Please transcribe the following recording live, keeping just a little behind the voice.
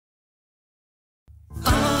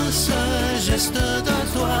ce geste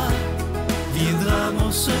de toi viendra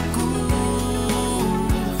mon secours.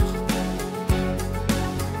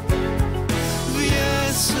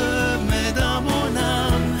 Viens semer dans mon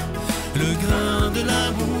âme le grain de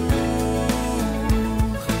l'amour.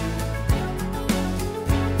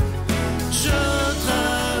 Je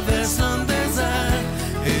traverse un désert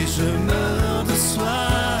et je meurs de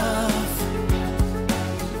soif.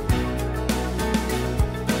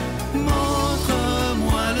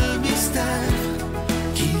 Montre-moi le mystère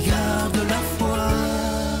qui garde la foi.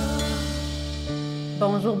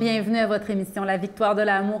 Bonjour, bienvenue à votre émission La Victoire de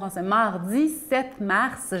l'amour en ce mardi 7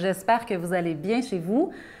 mars. J'espère que vous allez bien chez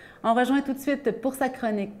vous. On rejoint tout de suite pour sa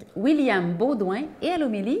chronique William Beaudoin et à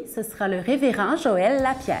l'homélie, ce sera le révérend Joël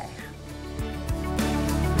Lapierre.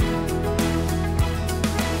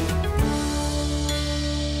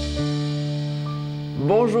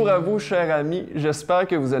 Bonjour à vous, chers amis. J'espère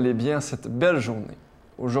que vous allez bien cette belle journée.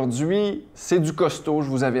 Aujourd'hui, c'est du costaud, je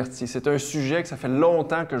vous avertis. C'est un sujet que ça fait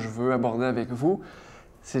longtemps que je veux aborder avec vous.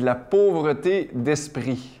 C'est la pauvreté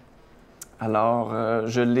d'esprit. Alors,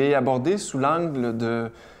 je l'ai abordé sous l'angle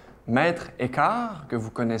de Maître Écart, que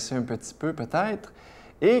vous connaissez un petit peu peut-être,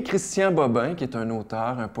 et Christian Bobin, qui est un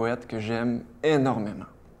auteur, un poète que j'aime énormément.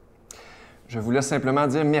 Je voulais simplement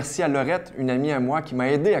dire merci à Laurette, une amie à moi, qui m'a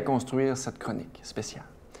aidé à construire cette chronique spéciale.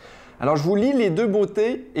 Alors, je vous lis les deux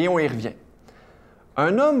beautés et on y revient.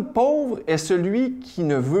 Un homme pauvre est celui qui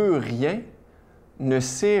ne veut rien, ne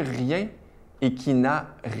sait rien et qui n'a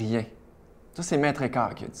rien. Ça, c'est Maître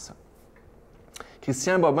Écart qui a dit ça.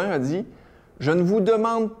 Christian Bobin a dit « Je ne vous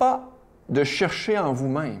demande pas de chercher en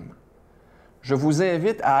vous-même. Je vous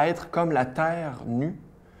invite à être comme la terre nue,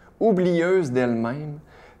 oublieuse d'elle-même,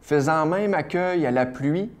 faisant même accueil à la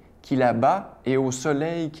pluie qui la bat et au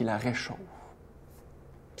soleil qui la réchauffe. »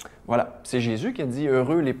 Voilà, c'est Jésus qui a dit «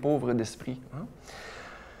 Heureux les pauvres d'esprit. »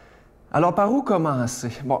 Alors, par où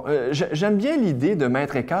commencer? Bon, j'aime bien l'idée de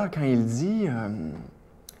Maître Écart quand il dit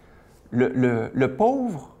le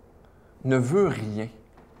pauvre ne veut rien.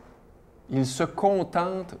 Il se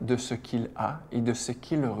contente de ce qu'il a et de ce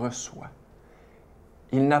qu'il reçoit.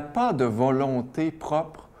 Il n'a pas de volonté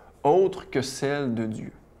propre autre que celle de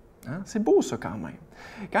Dieu. Hein? C'est beau ça quand même.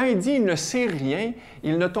 Quand il dit « il ne sait rien »,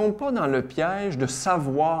 il ne tombe pas dans le piège de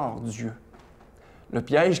savoir Dieu. Le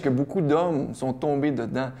piège que beaucoup d'hommes sont tombés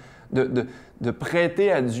dedans, de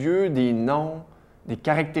prêter à Dieu des noms, des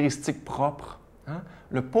caractéristiques propres. Hein?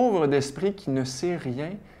 Le pauvre d'esprit qui ne sait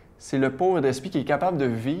rien, c'est le pauvre d'esprit qui est capable de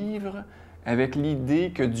vivre avec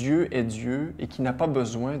l'idée que Dieu est Dieu et qui n'a pas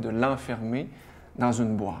besoin de l'enfermer dans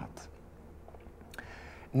une boîte.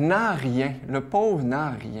 N'a rien, le pauvre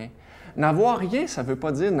n'a rien. N'avoir rien, ça ne veut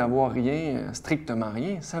pas dire n'avoir rien, strictement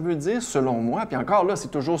rien. Ça veut dire, selon moi, puis encore là,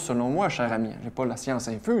 c'est toujours selon moi, cher ami, je n'ai pas la science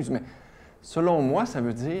infuse, mais selon moi, ça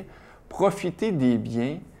veut dire profiter des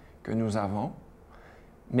biens que nous avons,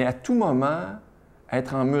 mais à tout moment,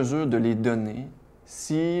 être en mesure de les donner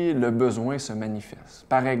si le besoin se manifeste.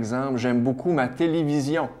 Par exemple, j'aime beaucoup ma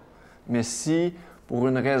télévision, mais si, pour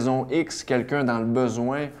une raison X, quelqu'un dans le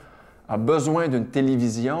besoin a besoin d'une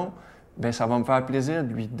télévision, bien, ça va me faire plaisir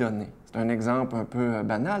de lui donner. C'est un exemple un peu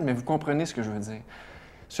banal, mais vous comprenez ce que je veux dire.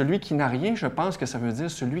 Celui qui n'a rien, je pense que ça veut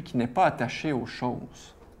dire celui qui n'est pas attaché aux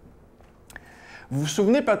choses. Vous vous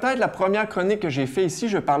souvenez peut-être, la première chronique que j'ai faite ici,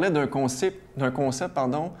 je parlais d'un concept,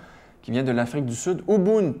 qui vient de l'Afrique du Sud,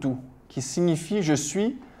 Ubuntu, qui signifie « je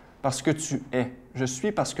suis parce que tu es, je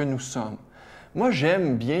suis parce que nous sommes ». Moi,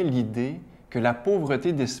 j'aime bien l'idée que la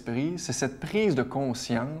pauvreté d'esprit, c'est cette prise de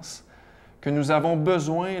conscience que nous avons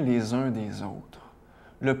besoin les uns des autres.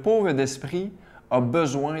 Le pauvre d'esprit a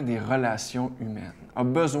besoin des relations humaines, a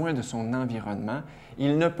besoin de son environnement.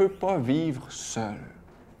 Il ne peut pas vivre seul.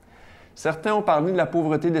 Certains ont parlé de la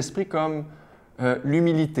pauvreté d'esprit comme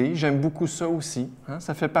l'humilité. J'aime beaucoup ça aussi. Hein?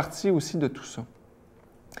 Ça fait partie aussi de tout ça.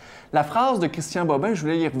 La phrase de Christian Bobin, je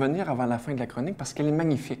voulais y revenir avant la fin de la chronique parce qu'elle est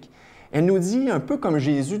magnifique. Elle nous dit, un peu comme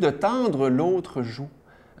Jésus, de tendre l'autre joue,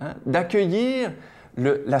 hein? D'accueillir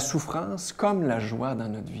la souffrance comme la joie dans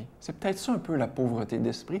notre vie. C'est peut-être ça un peu la pauvreté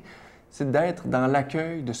d'esprit, c'est d'être dans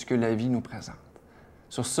l'accueil de ce que la vie nous présente.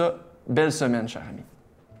 Sur ça, belle semaine, chers amis.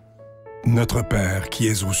 Notre Père qui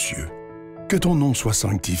es aux cieux, que ton nom soit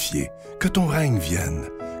sanctifié, que ton règne vienne,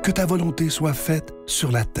 que ta volonté soit faite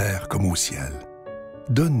sur la terre comme au ciel.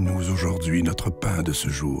 Donne-nous aujourd'hui notre pain de ce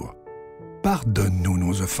jour. Pardonne-nous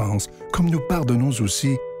nos offenses, comme nous pardonnons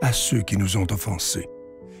aussi à ceux qui nous ont offensés.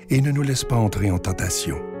 Et ne nous laisse pas entrer en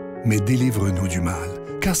tentation, mais délivre-nous du mal,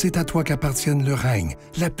 car c'est à toi qu'appartiennent le règne,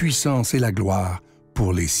 la puissance et la gloire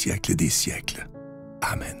pour les siècles des siècles.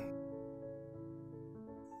 Amen.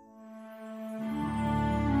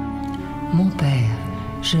 Mon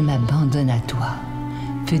Père, je m'abandonne à toi.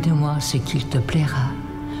 Fais de moi ce qu'il te plaira.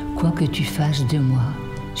 Quoi que tu fasses de moi,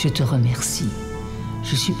 je te remercie.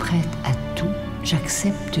 Je suis prête à tout,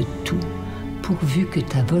 j'accepte tout, pourvu que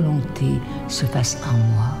ta volonté se fasse en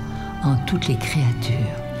moi, en toutes les créatures.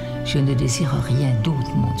 Je ne désire rien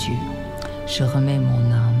d'autre, mon Dieu. Je remets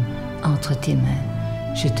mon âme entre tes mains.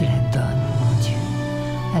 Je te la donne, mon Dieu,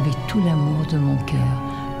 avec tout l'amour de mon cœur,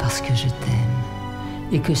 parce que je t'aime,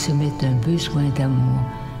 et que ce m'est un besoin d'amour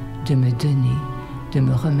de me donner, de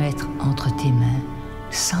me remettre entre tes mains,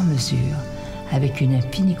 sans mesure, avec une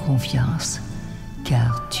infinie confiance,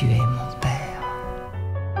 car tu es mon Père.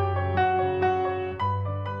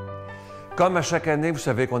 Comme à chaque année, vous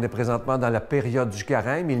savez qu'on est présentement dans la période du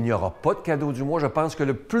carême. Il n'y aura pas de cadeau du mois. Je pense que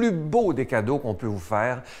le plus beau des cadeaux qu'on peut vous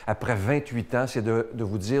faire après 28 ans, c'est de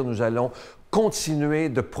vous dire nous allons continuer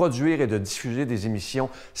de produire et de diffuser des émissions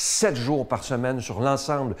 7 jours par semaine sur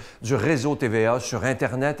l'ensemble du réseau TVA, sur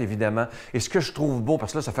Internet évidemment. Et ce que je trouve beau,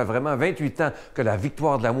 parce que là, ça fait vraiment 28 ans que la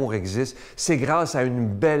Victoire de l'amour existe, c'est grâce à une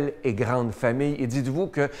belle et grande famille. Et dites-vous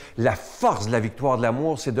que la force de la Victoire de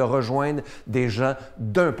l'amour, c'est de rejoindre des gens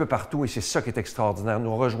d'un peu partout. Et c'est ça qui est extraordinaire.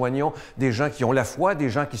 Nous rejoignons des gens qui ont la foi, des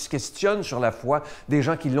gens qui se questionnent sur la foi, des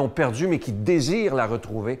gens qui l'ont perdue mais qui désirent la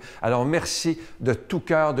retrouver. Alors merci de tout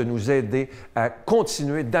cœur de nous aider à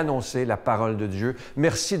continuer d'annoncer la parole de Dieu.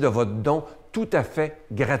 Merci de votre don tout à fait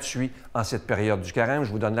gratuit en cette période du carême.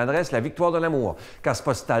 Je vous donne l'adresse, la Victoire de l'amour, case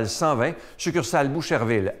postale 120, succursale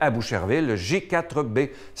Boucherville à Boucherville, J4B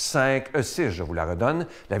 5E6. Je vous la redonne,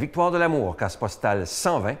 la Victoire de l'amour, case postale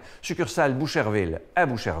 120, succursale Boucherville à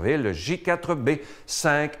Boucherville, J4B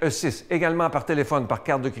 5E6. Également par téléphone, par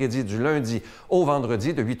carte de crédit du lundi au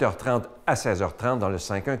vendredi de 8h30 à 16h30 dans le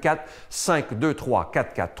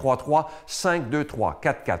 514-523-4433,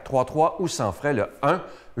 523-4433 ou sans frais le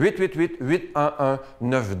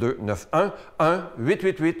 1-888-811-9291,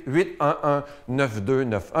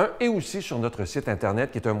 1-888-811-9291 et aussi sur notre site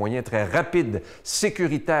Internet qui est un moyen très rapide,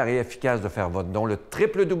 sécuritaire et efficace de faire votre don, le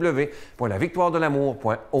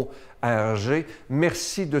www.lavictoiredelamour.org.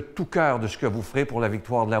 Merci de tout cœur de ce que vous ferez pour la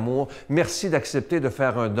Victoire de l'amour. Merci d'accepter de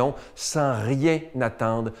faire un don sans rien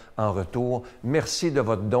attendre en retour. Merci de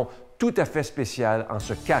votre don tout à fait spécial en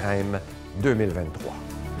ce carême 2023.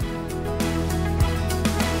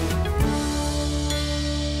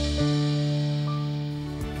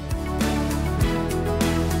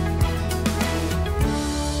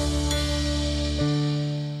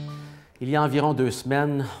 Il y a environ 2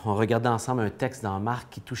 semaines, on regardait ensemble un texte dans Marc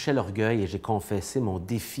qui touchait l'orgueil et j'ai confessé mon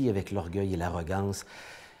défi avec l'orgueil et l'arrogance.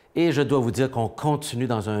 Et je dois vous dire qu'on continue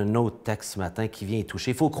dans un autre texte ce matin qui vient y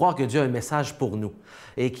toucher. Il faut croire que Dieu a un message pour nous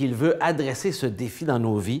et qu'il veut adresser ce défi dans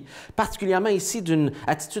nos vies, particulièrement ici d'une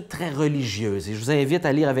attitude très religieuse. Et je vous invite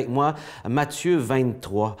à lire avec moi Matthieu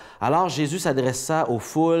 23. Alors Jésus s'adressa aux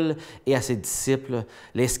foules et à ses disciples,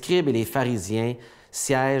 les scribes et les pharisiens,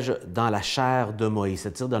 siège dans la chaire de Moïse,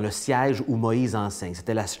 c'est-à-dire dans le siège où Moïse enseigne.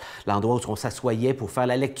 C'était l'endroit où on s'assoyait pour faire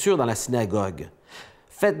la lecture dans la synagogue.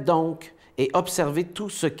 Faites donc et observez tout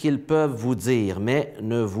ce qu'ils peuvent vous dire, mais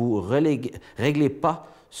ne vous réglez pas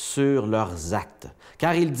sur leurs actes,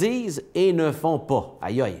 car ils disent et ne font pas.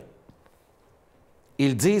 Aïe, aïe.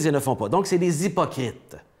 Ils disent et ne font pas. Donc, c'est des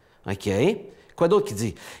hypocrites. OK? Quoi d'autre qu'il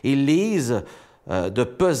dit? Ils lisent de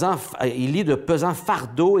pesants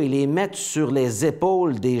fardeaux et les mettent sur les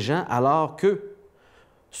épaules des gens alors qu'eux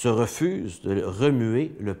se refusent de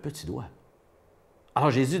remuer le petit doigt. Alors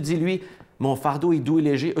Jésus dit, lui, mon fardeau est doux et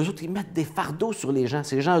léger. Eux autres, ils mettent des fardeaux sur les gens.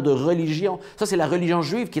 C'est les gens de religion. Ça, c'est la religion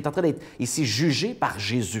juive qui est en train d'être ici jugée par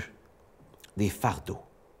Jésus. Des fardeaux.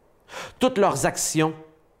 Toutes leurs actions,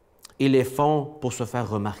 ils les font pour se faire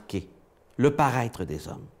remarquer. Le paraître des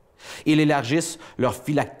hommes. Ils élargissent leurs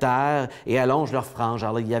phylactères et allongent leurs franges.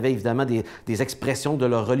 Alors, il y avait évidemment des expressions de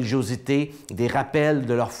leur religiosité, des rappels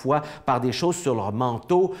de leur foi par des choses sur leur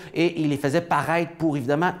manteau, et ils les faisaient paraître pour,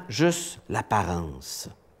 évidemment, juste l'apparence.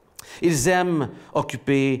 Ils aiment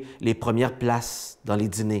occuper les premières places dans les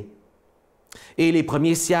dîners et les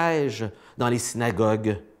premiers sièges dans les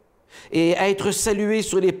synagogues et être salués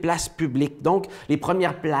sur les places publiques. Donc, les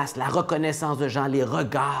premières places, la reconnaissance de gens, les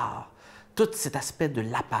regards, tout cet aspect de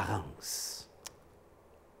l'apparence.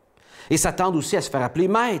 Et s'attendent aussi à se faire appeler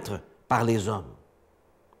maître par les hommes.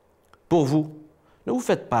 Pour vous, ne vous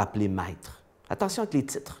faites pas appeler maître. Attention avec les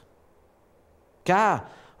titres. Car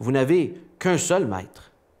vous n'avez qu'un seul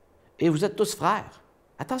maître. Et vous êtes tous frères.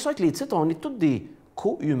 Attention avec les titres, on est tous des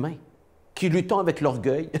co-humains qui luttons avec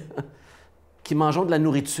l'orgueil, qui mangeons de la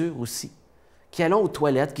nourriture aussi, qui allons aux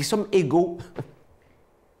toilettes, qui sommes égaux.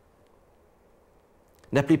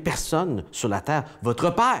 N'appelez personne sur la terre votre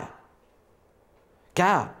Père,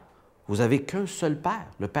 car Vous n'avez qu'un seul Père,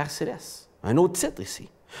 le Père céleste. Un autre titre ici.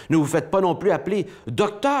 Ne vous faites pas non plus appeler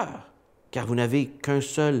docteur, car vous n'avez qu'un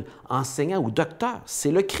seul enseignant ou docteur,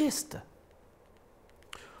 c'est le Christ.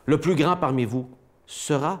 Le plus grand parmi vous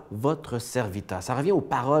sera votre serviteur. Ça revient aux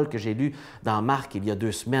paroles que j'ai lues dans Marc il y a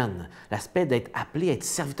 2 semaines. L'aspect d'être appelé à être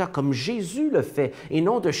serviteur comme Jésus le fait, et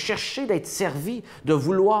non de chercher d'être servi, de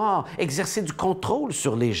vouloir exercer du contrôle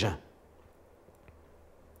sur les gens.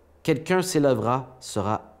 Quelqu'un s'élèvera,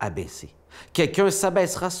 sera abaissé. Quelqu'un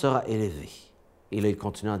s'abaissera, sera élevé. Et là, il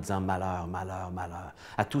continue en disant « malheur, malheur, malheur »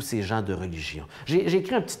 à tous ces gens de religion. J'ai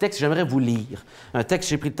écrit un petit texte que j'aimerais vous lire. Un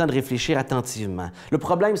texte, j'ai pris le temps de réfléchir attentivement. Le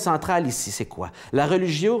problème central ici, c'est quoi? La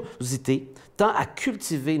religiosité tend à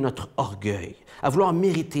cultiver notre orgueil, à vouloir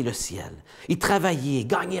mériter le ciel, y travailler,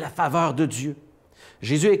 gagner la faveur de Dieu.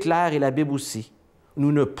 Jésus est clair et la Bible aussi.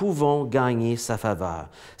 Nous ne pouvons gagner sa faveur.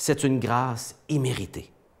 C'est une grâce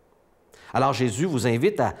imméritée. Alors Jésus vous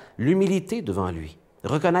invite à l'humilité devant lui,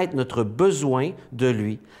 reconnaître notre besoin de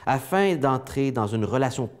lui afin d'entrer dans une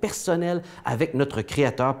relation personnelle avec notre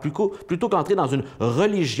Créateur plutôt qu'entrer dans une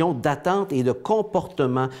religion d'attente et de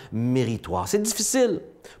comportement méritoire. C'est difficile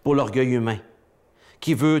pour l'orgueil humain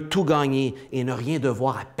qui veut tout gagner et ne rien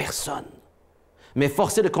devoir à personne. Mais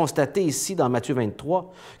force est de constater ici, dans Matthieu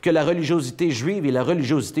 23, que la religiosité juive et la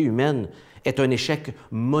religiosité humaine est un échec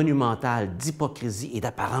monumental d'hypocrisie et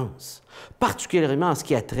d'apparence, particulièrement en ce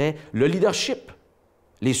qui a trait le leadership,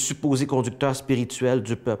 les supposés conducteurs spirituels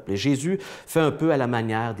du peuple. Et Jésus fait un peu à la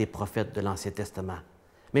manière des prophètes de l'Ancien Testament.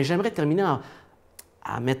 Mais j'aimerais terminer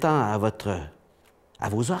en mettant à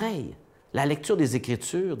vos oreilles la lecture des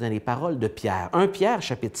Écritures dans les paroles de Pierre. 1 Pierre,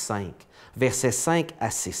 chapitre 5, versets 5 à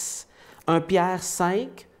 6. 1 Pierre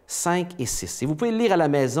 5, 5 et 6. Et vous pouvez le lire à la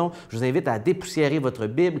maison. Je vous invite à dépoussiérer votre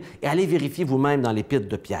Bible et à aller vérifier vous-même dans l'Épître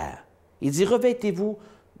de Pierre. Il dit « Revêtez-vous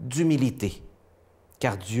d'humilité,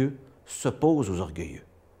 car Dieu s'oppose aux orgueilleux,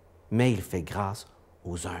 mais il fait grâce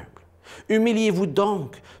aux humbles. Humiliez-vous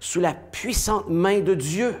donc sous la puissante main de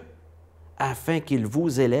Dieu, afin qu'il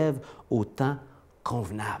vous élève au temps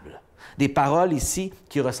convenable. » Des paroles ici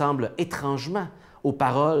qui ressemblent étrangement aux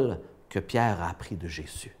paroles que Pierre a apprises de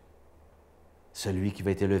Jésus. Celui qui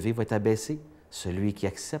va être élevé va être abaissé. Celui qui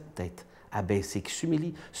accepte d'être abaissé, qui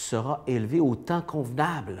s'humilie, sera élevé au temps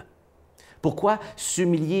convenable. Pourquoi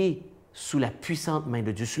s'humilier sous la puissante main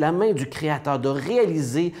de Dieu, sous la main du Créateur, de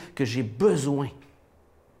réaliser que j'ai besoin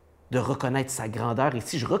de reconnaître sa grandeur. Et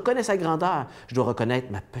si je reconnais sa grandeur, je dois reconnaître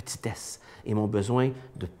ma petitesse et mon besoin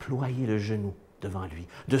de ployer le genou devant lui,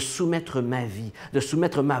 de soumettre ma vie, de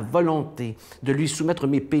soumettre ma volonté, de lui soumettre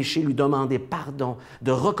mes péchés, lui demander pardon,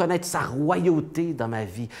 de reconnaître sa royauté dans ma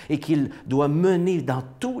vie et qu'il doit mener dans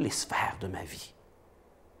toutes les sphères de ma vie.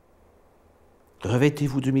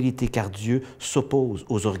 Revêtez-vous d'humilité, car Dieu s'oppose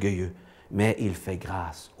aux orgueilleux, mais il fait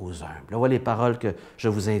grâce aux humbles. Voilà les paroles que je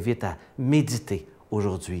vous invite à méditer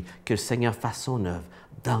aujourd'hui. Que le Seigneur fasse son œuvre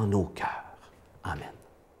dans nos cœurs. Amen.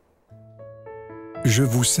 Je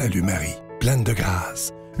vous salue Marie, pleine de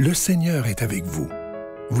grâce. Le Seigneur est avec vous.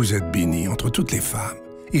 Vous êtes bénie entre toutes les femmes,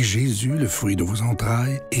 et Jésus, le fruit de vos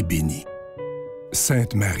entrailles, est béni.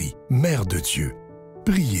 Sainte Marie, Mère de Dieu,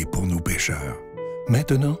 priez pour nous pécheurs,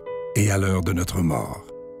 maintenant et à l'heure de notre mort.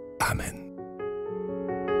 Amen.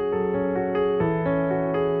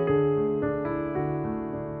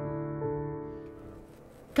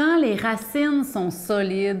 Quand les racines sont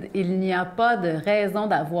solides, il n'y a pas de raison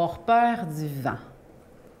d'avoir peur du vent.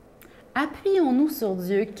 Appuyons-nous sur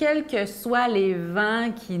Dieu, quels que soient les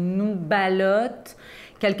vents qui nous ballottent,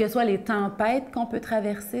 quelles que soient les tempêtes qu'on peut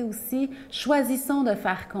traverser aussi. Choisissons de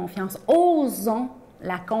faire confiance. Osons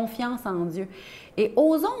la confiance en Dieu. Et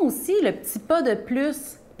osons aussi le petit pas de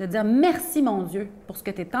plus, de dire merci mon Dieu pour ce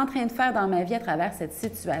que tu es en train de faire dans ma vie à travers cette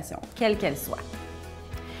situation, quelle qu'elle soit.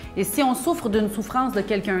 Et si on souffre d'une souffrance de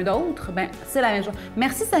quelqu'un d'autre, bien, c'est la même chose.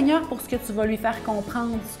 Merci Seigneur pour ce que tu vas lui faire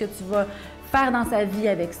comprendre, ce que tu vas faire dans sa vie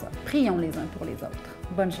avec ça. Prions les uns pour les autres.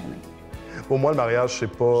 Bonne journée. Pour moi, le mariage,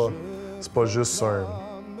 c'est pas juste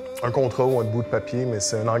un contrat ou un bout de papier, mais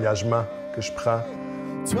c'est un engagement que je prends.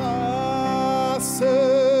 Toi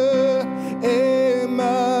seul est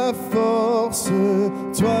ma force,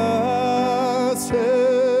 toi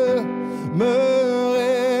seul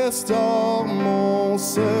me restaure mon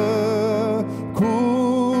seul.